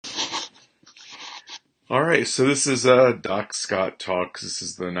All right, so this is Doc Scott Talks. This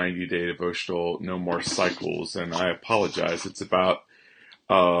is the 90-day devotional, No More Cycles, and I apologize. It's about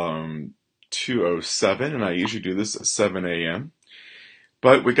 2:07, and I usually do this at 7 a.m.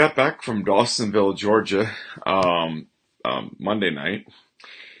 But we got back from Dawsonville, Georgia, Monday night,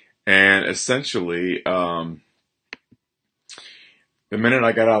 and essentially, the minute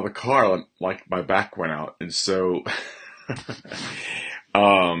I got out of the car, like my back went out, and so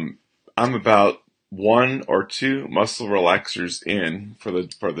Um, I'm about one or two muscle relaxers in for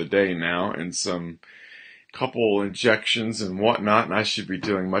the day now, and some couple injections and whatnot, and I should be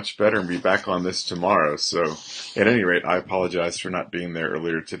doing much better and be back on this tomorrow. So, at any rate, I apologize for not being there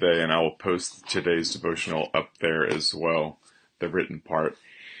earlier today, and I will post today's devotional up there as well, the written part.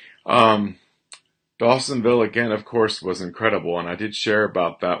 Um, Dawsonville again, of course, was incredible, and I did share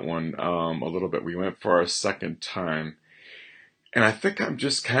about that one a little bit. We went for our second time. And I think I'm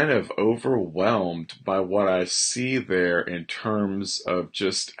just kind of overwhelmed by what I see there in terms of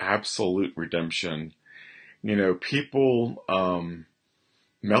just absolute redemption. People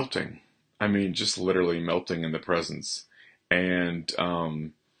melting. I mean, just literally melting in the presence. And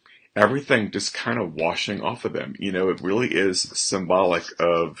everything just kind of washing off of them. It really is symbolic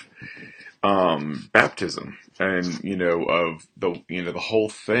of baptism. And of the whole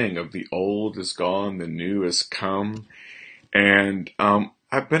thing of the old is gone, the new has come, and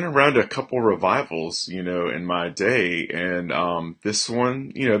I've been around a couple revivals, in my day, and this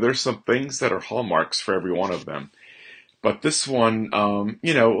one, there's some things that are hallmarks for every one of them. But this one, let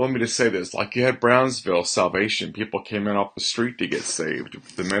me just say this: like you had Brownsville Salvation, people came in off the street to get saved.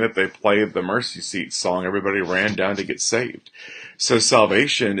 The minute they played the Mercy Seat song, everybody ran down to get saved. So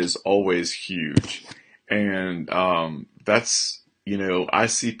salvation is always huge, and I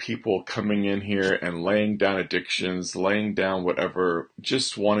see people coming in here and laying down addictions, laying down whatever,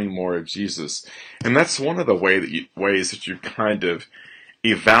 just wanting more of Jesus. And that's one of the ways that you kind of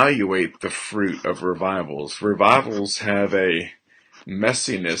evaluate the fruit of revivals. Revivals have a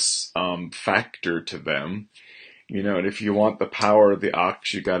messiness factor to them, and if you want the power of the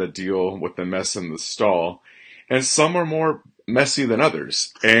ox, you got to deal with the mess in the stall. And some are more messy than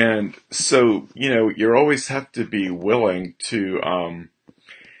others. And so, you always have to be willing to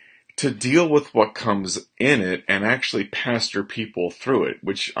deal with what comes in it and actually pastor people through it,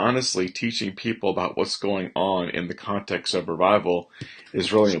 which honestly, teaching people about what's going on in the context of revival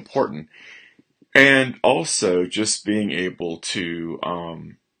is really important. And also just being able to,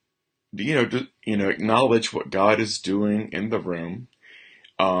 acknowledge what God is doing in the room,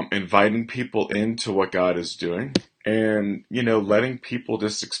 inviting people into what God is doing, and, letting people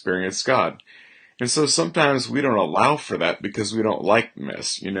just experience God. And so sometimes we don't allow for that because we don't like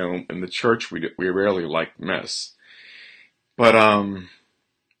mess. In the church, we rarely like mess. But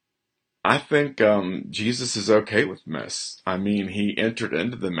I think Jesus is okay with mess. I mean, he entered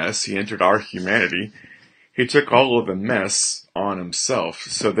into the mess. He entered our humanity. He took all of the mess on himself.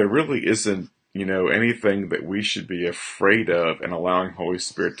 So there really isn't, anything that we should be afraid of in allowing Holy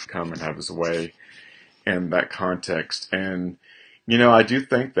Spirit to come and have his way in that context. And I do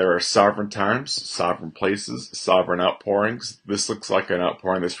think there are sovereign times, sovereign places, sovereign outpourings. This looks like an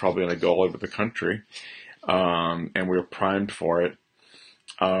outpouring that's probably going to go all over the country, and we're primed for it.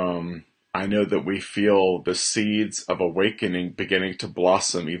 I know that we feel the seeds of awakening beginning to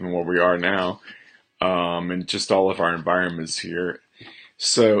blossom even where we are now, and just all of our environments here.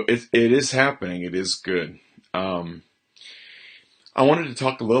 So it is happening. It is good. Um, I wanted to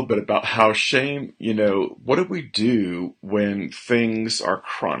talk a little bit about how shame, what do we do when things are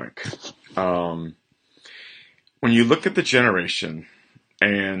chronic? Um, when you look at the generation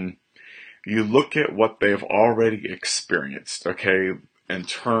and you look at what they've already experienced, okay, in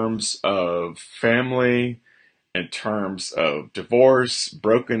terms of family, in terms of divorce,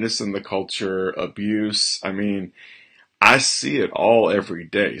 brokenness in the culture, abuse, I mean, I see it all every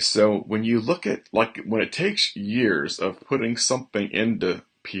day. So when you look at, like, when it takes years of putting something into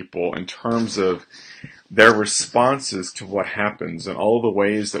people in terms of their responses to what happens and all the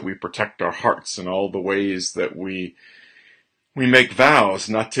ways that we protect our hearts and all the ways that we make vows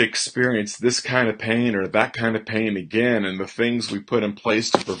not to experience this kind of pain or that kind of pain again, and the things we put in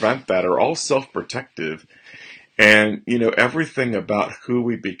place to prevent that are all self-protective. And, everything about who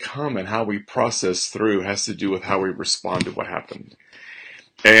we become and how we process through has to do with how we respond to what happened.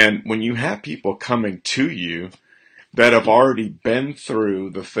 And when you have people coming to you that have already been through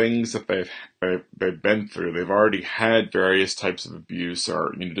the things that they've been through, they've already had various types of abuse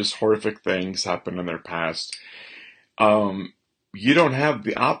or, just horrific things happen in their past. Um, you don't have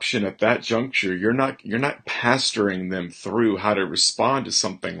the option at that juncture. You're not pastoring them through how to respond to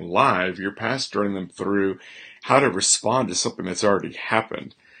something live. You're pastoring them through how to respond to something that's already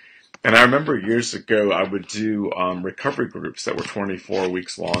happened. And I remember years ago, I would do recovery groups that were 24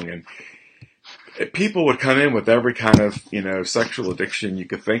 weeks long, and people would come in with every kind of, sexual addiction you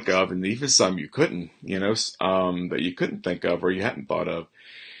could think of, and even some you couldn't, that you couldn't think of or you hadn't thought of.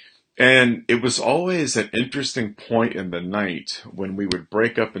 And it was always an interesting point in the night when we would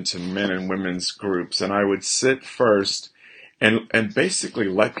break up into men and women's groups, and I would sit first and basically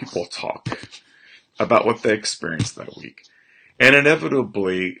let people talk about what they experienced that week. And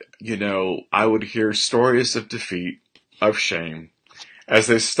inevitably, I would hear stories of defeat, of shame, as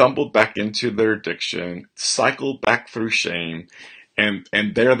they stumbled back into their addiction, cycled back through shame, and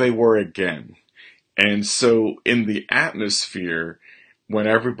there they were again. And so in the atmosphere, when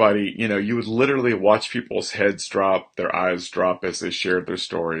everybody, you would literally watch people's heads drop, their eyes drop as they shared their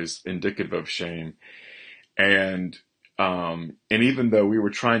stories, indicative of shame. And even though we were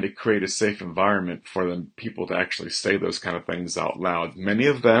trying to create a safe environment for them, people to actually say those kind of things out loud, many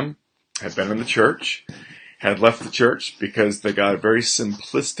of them had been in the church, had left the church because they got a very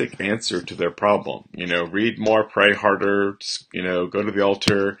simplistic answer to their problem. Read more, pray harder, go to the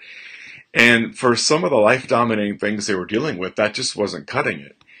altar. And for some of the life-dominating things they were dealing with, that just wasn't cutting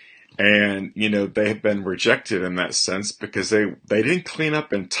it. And, they had been rejected in that sense because they didn't clean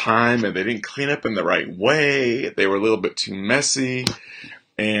up in time, and they didn't clean up in the right way. They were a little bit too messy.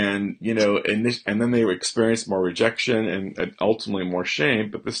 And, and then they experienced more rejection and ultimately more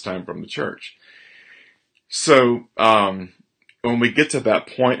shame, but this time from the church. So, when we get to that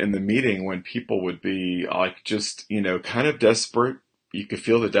point in the meeting when people would be like just, kind of desperate, you could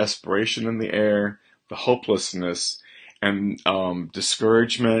feel the desperation in the air, the hopelessness, and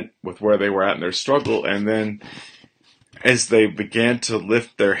discouragement with where they were at in their struggle. And then as they began to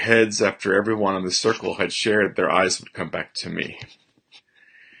lift their heads after everyone in the circle had shared, their eyes would come back to me.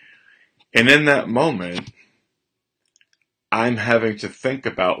 And in that moment, I'm having to think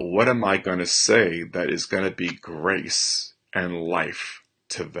about, what am I going to say that is going to be grace and life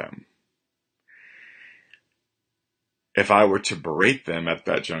to them? If I were to berate them at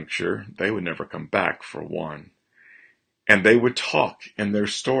that juncture, they would never come back, for one. And they would talk in their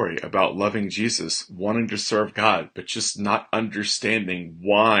story about loving Jesus, wanting to serve God, but just not understanding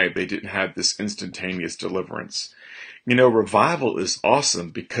why they didn't have this instantaneous deliverance. Revival is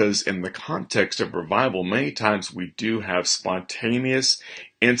awesome because in the context of revival, many times we do have spontaneous,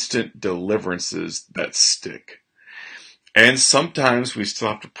 instant deliverances that stick. And sometimes we still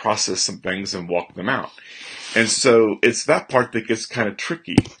have to process some things and walk them out. And so it's that part that gets kind of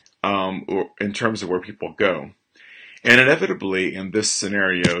tricky in terms of where people go. And inevitably, in this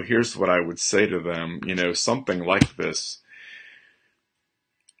scenario, here's what I would say to them, something like this.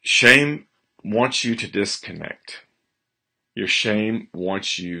 Shame wants you to disconnect. Your shame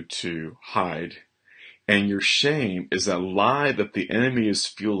wants you to hide. And your shame is a lie that the enemy is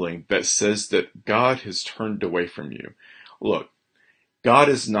fueling that says that God has turned away from you. Look, God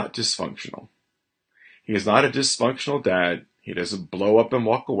is not dysfunctional. He is not a dysfunctional dad. He doesn't blow up and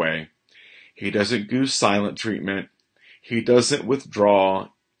walk away. He doesn't do silent treatment. He doesn't withdraw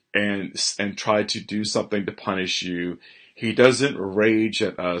and try to do something to punish you. He doesn't rage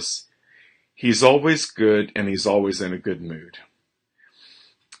at us. He's always good, and he's always in a good mood.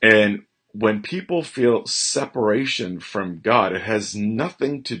 And when people feel separation from God, it has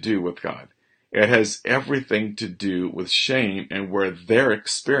nothing to do with God. It has everything to do with shame and where their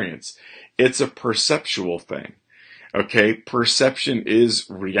experience. It's a perceptual thing. Okay? Perception is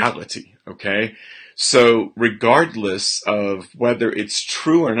reality. Okay? So regardless of whether it's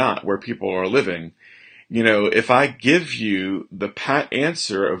true or not where people are living, if I give you the pat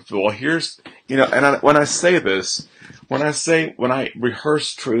answer of, well, here's, when I say this, when I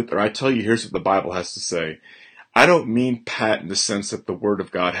rehearse truth or I tell you here's what the Bible has to say, I don't mean pat in the sense that the Word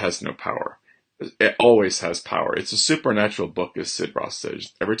of God has no power. It always has power. It's a supernatural book, as Sid Roth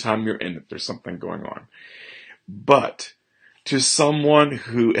says. Every time you're in it, there's something going on. But to someone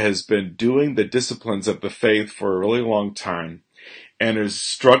who has been doing the disciplines of the faith for a really long time and is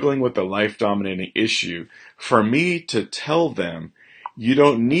struggling with a life-dominating issue, for me to tell them, you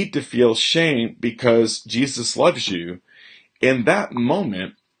don't need to feel shame because Jesus loves you, in that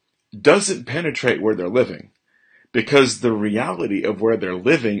moment doesn't penetrate where they're living. Because the reality of where they're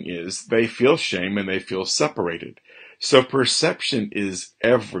living is they feel shame and they feel separated. So perception is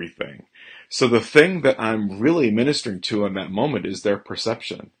everything. So the thing that I'm really ministering to in that moment is their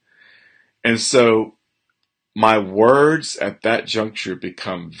perception. And so my words at that juncture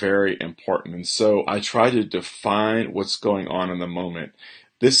become very important. And so I try to define what's going on in the moment.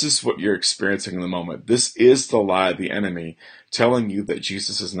 This is what you're experiencing in the moment. This is the lie of the enemy telling you that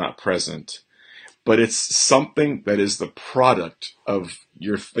Jesus is not present. But it's something that is the product of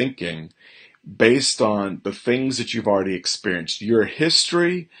your thinking based on the things that you've already experienced. Your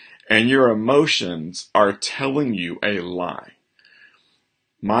history and your emotions are telling you a lie.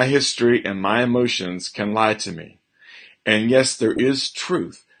 My history and my emotions can lie to me. And yes, there is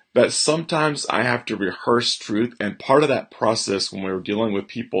truth, but sometimes I have to rehearse truth. And part of that process when we're dealing with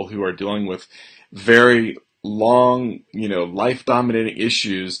people who are dealing with very long, life dominating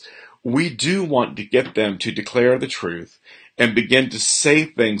issues, we do want to get them to declare the truth and begin to say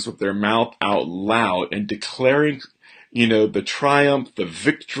things with their mouth out loud and declaring, the triumph, the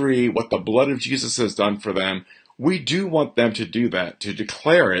victory, what the blood of Jesus has done for them. We do want them to do that, to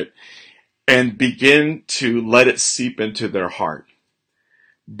declare it and begin to let it seep into their heart.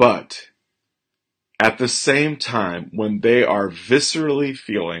 But at the same time, when they are viscerally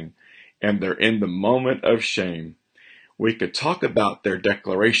feeling and they're in the moment of shame, we could talk about their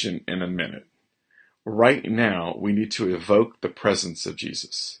declaration in a minute. Right now, we need to evoke the presence of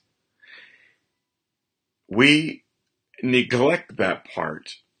Jesus. We neglect that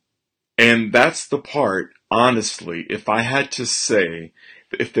part. And that's the part, honestly, if I had to say,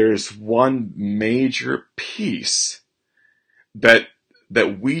 if there's one major piece that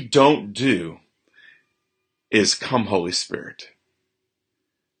we don't do, is come Holy Spirit.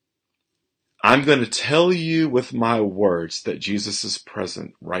 I'm going to tell you with my words that Jesus is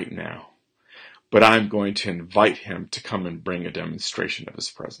present right now, but I'm going to invite him to come and bring a demonstration of his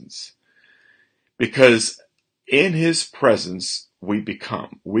presence. Because in his presence, we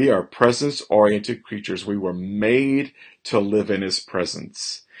become. We are presence-oriented creatures. We were made to live in his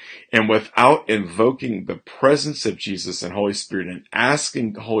presence. And without invoking the presence of Jesus and Holy Spirit and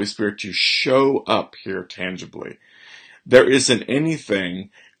asking the Holy Spirit to show up here tangibly, there isn't anything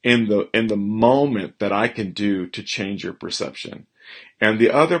in the moment that I can do to change your perception. And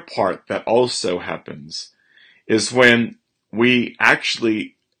the other part that also happens is when the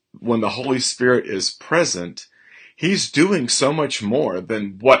Holy Spirit is present, he's doing so much more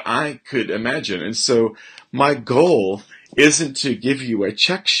than what I could imagine. And so my goal isn't to give you a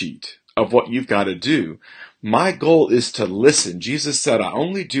check sheet of what you've got to do. My goal is to listen. Jesus said, I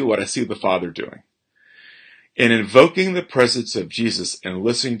only do what I see the Father doing. In invoking the presence of Jesus and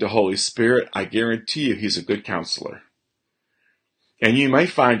listening to Holy Spirit, I guarantee you he's a good counselor. And you may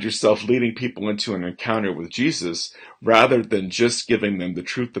find yourself leading people into an encounter with Jesus rather than just giving them the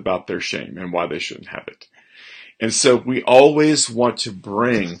truth about their shame and why they shouldn't have it. And so we always want to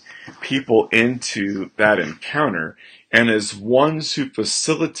bring people into that encounter. And as ones who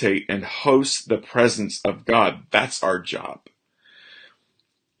facilitate and host the presence of God, that's our job.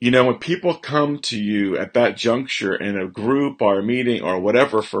 When people come to you at that juncture in a group or a meeting or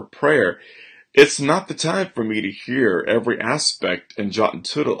whatever for prayer, it's not the time for me to hear every aspect and jot and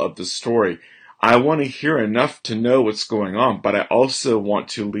tittle of the story. I want to hear enough to know what's going on, but I also want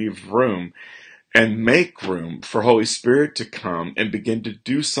to leave room and make room for Holy Spirit to come and begin to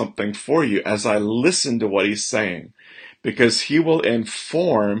do something for you as I listen to what he's saying, because he will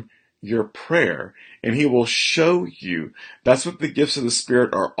inform your prayer and he will show you. That's what the gifts of the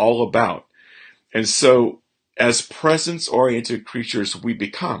Spirit are all about. And so as presence-oriented creatures, we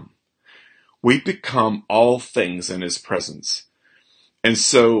become all things in his presence. And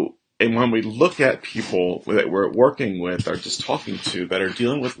when we look at people that we're working with or just talking to that are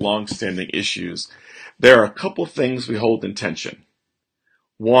dealing with long-standing issues, there are a couple things we hold in tension.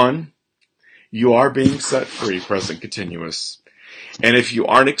 One, you are being set free, present continuous. And if you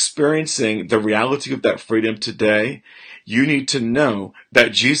aren't experiencing the reality of that freedom today, you need to know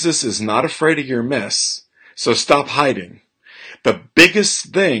that Jesus is not afraid of your mess. So stop hiding. The biggest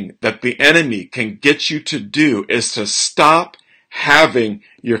thing that the enemy can get you to do is to stop having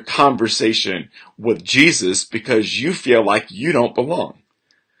your conversation with Jesus because you feel like you don't belong.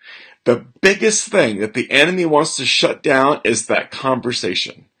 The biggest thing that the enemy wants to shut down is that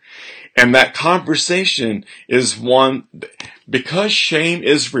conversation. And that conversation is one, because shame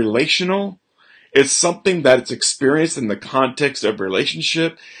is relational, it's something that it's experienced in the context of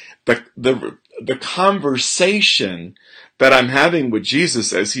relationship. The conversation that I'm having with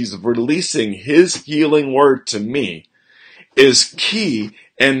Jesus as he's releasing his healing word to me is key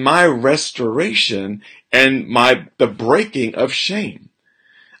in my restoration and the breaking of shame.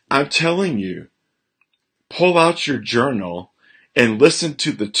 I'm telling you, pull out your journal and listen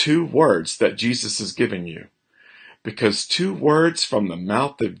to the 2 words that Jesus is giving you. Because 2 words from the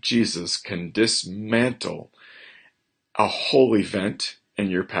mouth of Jesus can dismantle a whole event in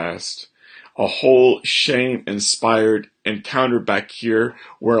your past, a whole shame-inspired encounter back here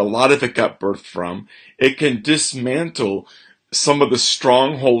where a lot of it got birthed from. It can dismantle some of the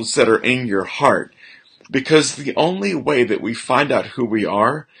strongholds that are in your heart, because the only way that we find out who we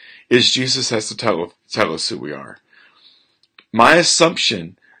are is Jesus has to tell us who we are. My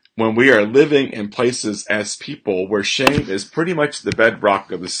assumption when we are living in places as people where shame is pretty much the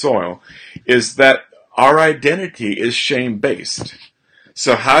bedrock of the soil is that our identity is shame-based.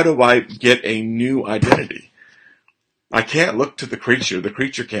 So how do I get a new identity? I can't look to the creature. The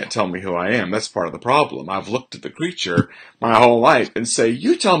creature can't tell me who I am. That's part of the problem. I've looked at the creature my whole life and say,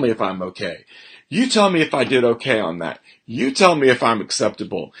 you tell me if I'm okay. You tell me if I did okay on that. You tell me if I'm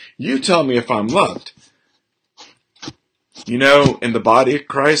acceptable. You tell me if I'm loved. You know, in the body of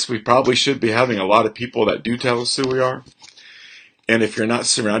Christ, we probably should be having a lot of people that do tell us who we are. And if you're not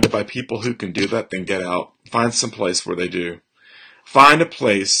surrounded by people who can do that, then get out. Find some place where they do. Find a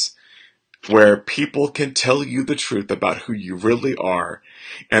place where people can tell you the truth about who you really are,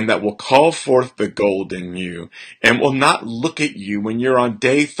 and that will call forth the gold in you, and will not look at you when you're on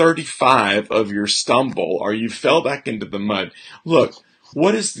day 35 of your stumble, or you fell back into the mud. Look,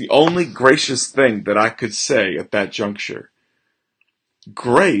 what is the only gracious thing that I could say at that juncture?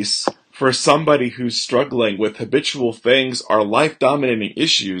 Grace for somebody who's struggling with habitual things or life-dominating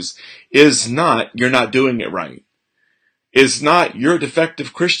issues is not, you're not doing it right. Is not, you're a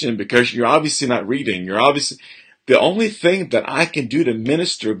defective Christian because you're obviously not reading. The only thing that I can do to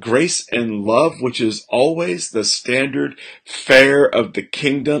minister grace and love, which is always the standard fare of the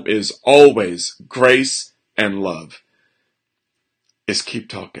kingdom, is always grace and love, is keep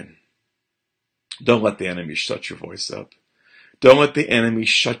talking. Don't let the enemy shut your voice up. Don't let the enemy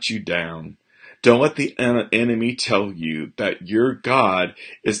shut you down. Don't let the enemy tell you that your God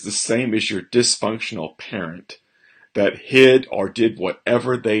is the same as your dysfunctional parent that hid or did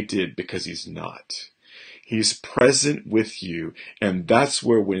whatever they did, because he's not. He's present with you, and that's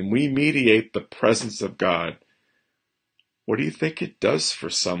where when we mediate the presence of God, what do you think it does for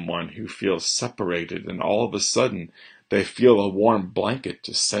someone who feels separated and all of a sudden they feel a warm blanket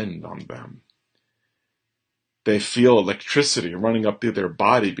descend on them? They feel electricity running up through their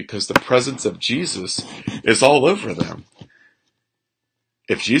body because the presence of Jesus is all over them.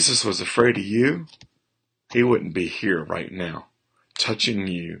 If Jesus was afraid of you, he wouldn't be here right now, touching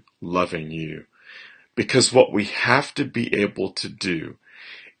you, loving you. Because what we have to be able to do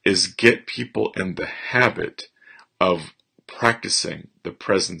is get people in the habit of practicing the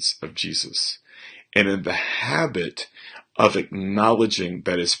presence of Jesus, and in the habit of acknowledging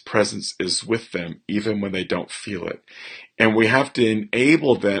that his presence is with them even when they don't feel it. And we have to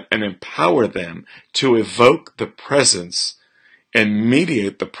enable them and empower them to evoke the presence and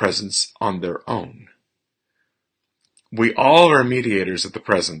mediate the presence on their own. We all are mediators of the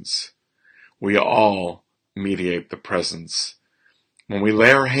presence. We all mediate the presence. When we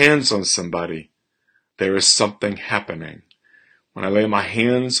lay our hands on somebody, there is something happening. When I lay my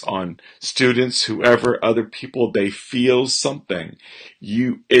hands on students, whoever, other people, they feel something.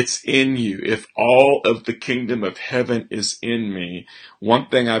 It's in you. If all of the kingdom of heaven is in me, one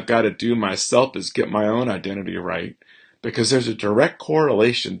thing I've got to do myself is get my own identity right. Because there's a direct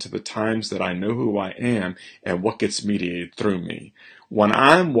correlation to the times that I know who I am and what gets mediated through me. When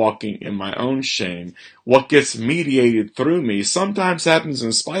I'm walking in my own shame, what gets mediated through me sometimes happens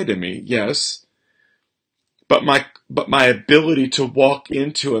in spite of me, yes. But my ability to walk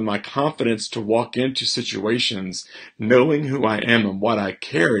into, and my confidence to walk into situations knowing who I am and what I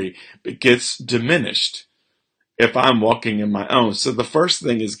carry, it gets diminished if I'm walking in my own. So the first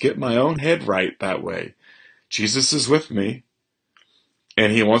thing is get my own head right that way. Jesus is with me,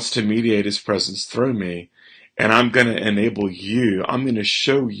 and he wants to mediate his presence through me, and I'm going to enable you, I'm going to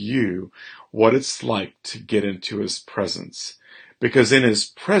show you what it's like to get into his presence. Because in his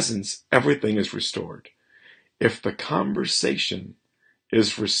presence, everything is restored. If the conversation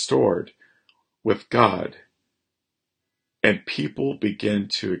is restored with God, and people begin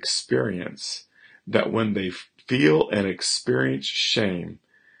to experience that when they feel and experience shame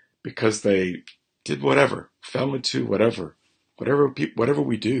because they did whatever, fell into whatever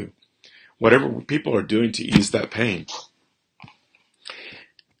we do, whatever people are doing to ease that pain,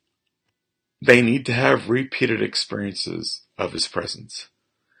 they need to have repeated experiences of his presence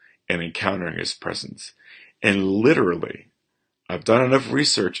and encountering his presence. And literally, I've done enough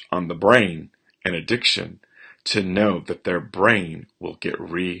research on the brain and addiction to know that their brain will get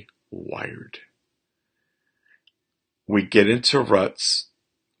rewired. We get into ruts,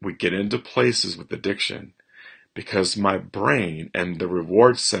 we get into places with addiction because my brain and the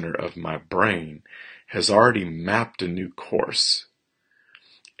reward center of my brain has already mapped a new course.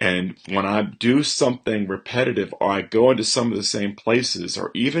 And when I do something repetitive, or I go into some of the same places,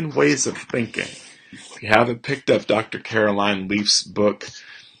 or even ways of thinking, if you haven't picked up Dr. Caroline Leaf's book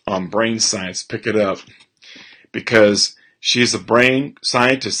on brain science, pick it up, because she's a brain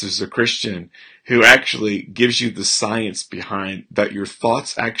scientist who's a Christian who actually gives you the science behind that your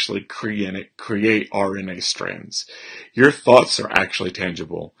thoughts actually create RNA strands. Your thoughts are actually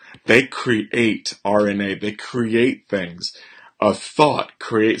tangible. They create RNA. They create things. A thought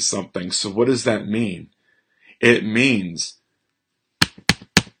creates something. So what does that mean? It means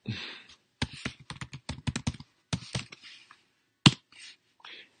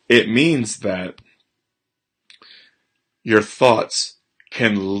that your thoughts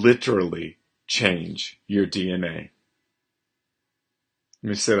can literally change your DNA. Let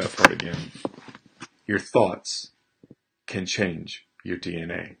me say that part again. Your thoughts can change your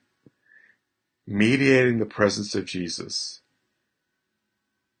DNA. Mediating the presence of Jesus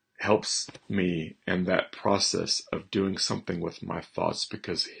helps me in that process of doing something with my thoughts,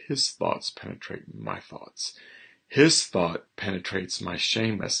 because his thoughts penetrate my thoughts. His thought penetrates my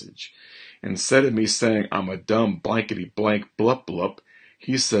shame message. Instead of me saying, I'm a dumb blankety blank blup blup,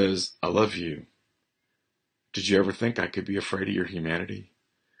 he says, I love you. Did you ever think I could be afraid of your humanity?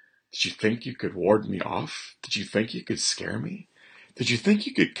 Did you think you could ward me off? Did you think you could scare me? Did you think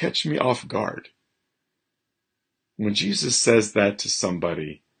you could catch me off guard? When Jesus says that to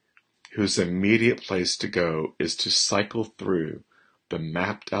somebody, whose immediate place to go is to cycle through the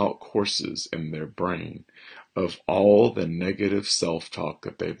mapped out courses in their brain of all the negative self-talk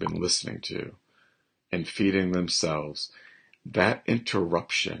that they've been listening to and feeding themselves, that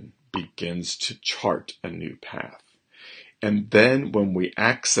interruption begins to chart a new path. And then when we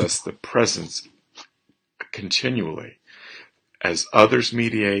access the presence continually, as others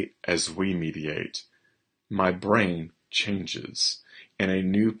mediate, as we mediate, my brain changes and a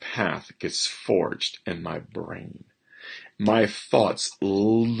new path gets forged in my brain. My thoughts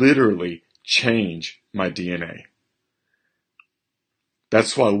literally change my DNA.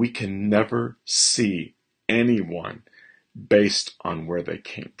 That's why we can never see anyone based on where they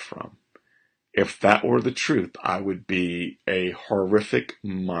came from. If that were the truth, I would be a horrific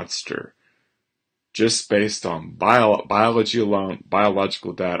monster. Just based on biology alone,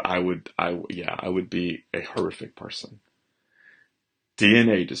 biological data, I would be a horrific person.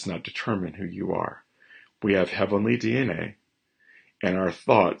 DNA does not determine who you are. We have heavenly DNA, and our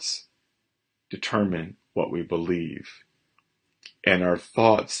thoughts determine what we believe. And our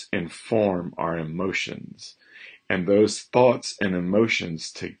thoughts inform our emotions. And those thoughts and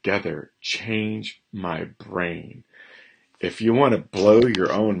emotions together change my brain. If you want to blow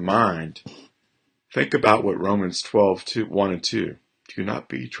your own mind, think about what Romans 12:1 and 2. Do not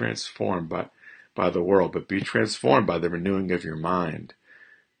be transformed by the world, but be transformed by the renewing of your mind.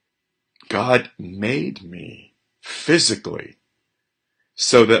 God made me physically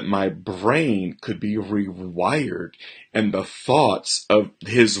so that my brain could be rewired and the thoughts of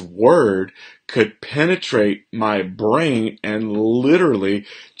his word could penetrate my brain and literally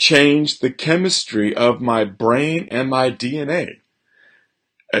change the chemistry of my brain and my DNA.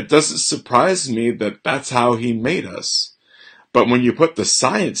 It doesn't surprise me that that's how he made us. But when you put the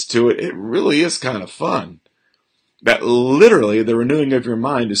science to it, it really is kind of fun. That literally the renewing of your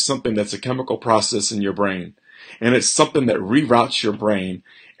mind is something that's a chemical process in your brain. And it's something that reroutes your brain.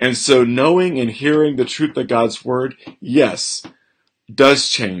 And so knowing and hearing the truth of God's word, yes, does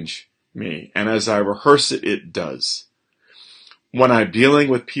change me. And as I rehearse it, it does. When I'm dealing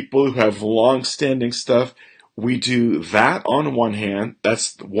with people who have long-standing stuff, we do that on one hand.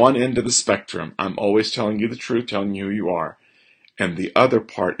 That's one end of the spectrum. I'm always telling you the truth, telling you who you are. And the other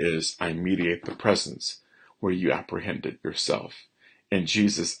part is I mediate the presence where you apprehend it yourself. And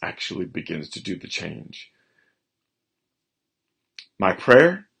Jesus actually begins to do the change. My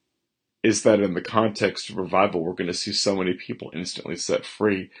prayer is that in the context of revival, we're going to see so many people instantly set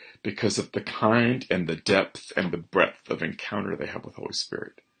free because of the kind and the depth and the breadth of encounter they have with Holy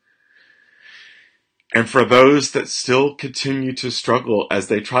Spirit. And for those that still continue to struggle as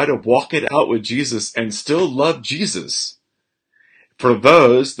they try to walk it out with Jesus and still love Jesus, for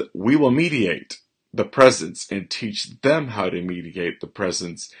those, we will mediate the presence and teach them how to mediate the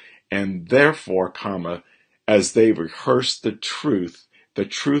presence, and therefore, as they rehearse the truth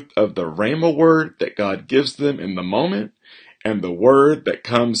of the Rhema word that God gives them in the moment, and the word that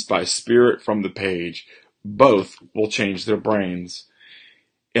comes by Spirit from the page, both will change their brains,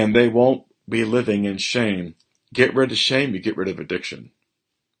 and they won't be living in shame. Get rid of shame, you get rid of addiction.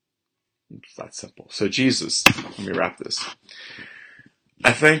 It's that simple. So Jesus, let me wrap this.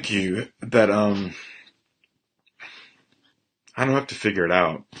 I thank you that I don't have to figure it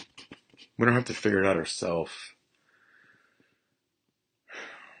out. We don't have to figure it out ourselves.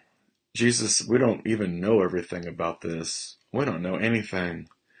 Jesus, we don't even know everything about this. We don't know anything.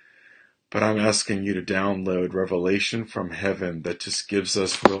 But I'm asking you to download revelation from heaven that just gives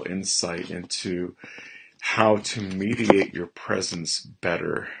us real insight into how to mediate your presence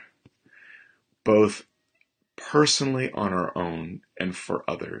better, both personally on our own and for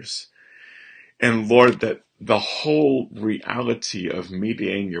others. And Lord, that the whole reality of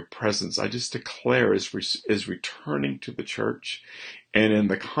mediating your presence, I just declare is returning to the church. And in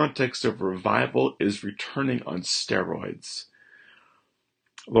the context of revival, is returning on steroids.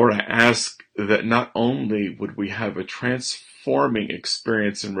 Lord, I ask that not only would we have a transforming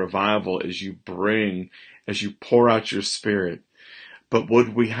experience in revival as you pour out your Spirit, but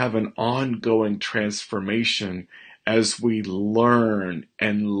would we have an ongoing transformation as we learn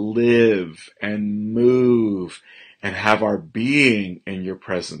and live and move and have our being in your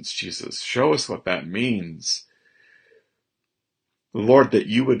presence, Jesus. Show us what that means. Lord, that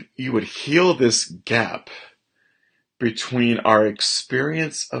you would heal this gap between our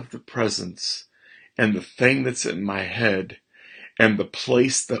experience of the presence and the thing that's in my head and the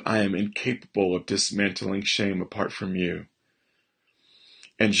place that I am incapable of dismantling shame apart from you.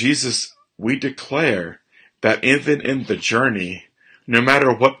 And Jesus, we declare that even in the journey, no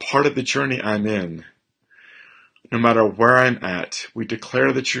matter what part of the journey I'm in, no matter where I'm at, we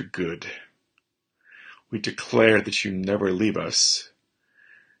declare that you're good. We declare that you never leave us.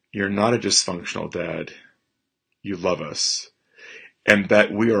 You're not a dysfunctional dad. You love us. And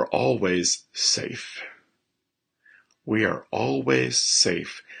that we are always safe. We are always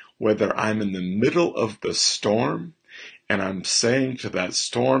safe. Whether I'm in the middle of the storm and I'm saying to that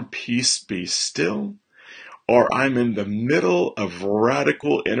storm, peace be still, or I'm in the middle of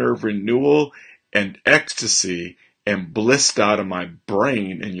radical inner renewal and ecstasy and blissed out of my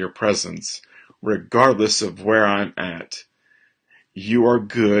brain in your presence, regardless of where I'm at. You are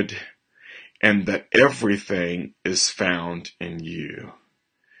good, and that everything is found in you.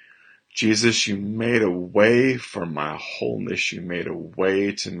 Jesus, you made a way for my wholeness. You made a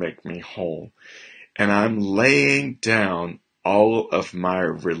way to make me whole. And I'm laying down all of my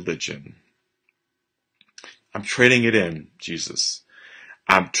religion. I'm trading it in, Jesus.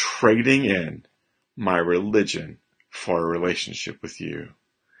 I'm trading in my religion for a relationship with you.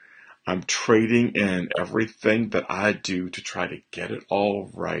 I'm trading in everything that I do to try to get it all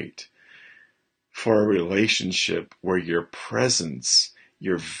right for a relationship where your presence,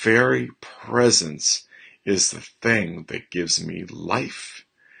 your very presence, is the thing that gives me life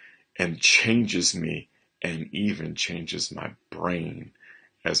and changes me and even changes my brain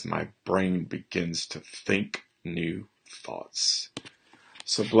as my brain begins to think new thoughts.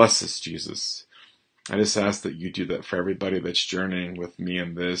 So bless us, Jesus. I just ask that you do that for everybody that's journeying with me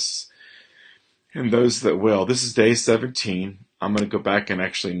in this and those that will. This is day 17. I'm going to go back and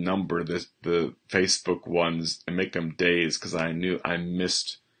actually number the Facebook ones and make them days because I knew I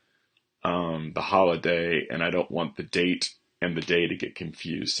missed the holiday and I don't want the date and the day to get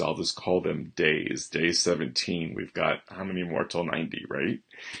confused. So I'll just call them days. Day 17. We've got how many more till 90, right?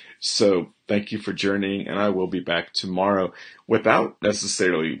 So thank you for journeying, and I will be back tomorrow without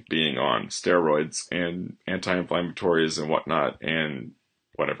necessarily being on steroids and anti-inflammatories and whatnot and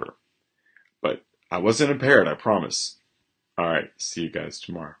whatever. But I wasn't impaired, I promise. All right, see you guys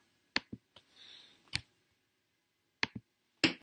tomorrow.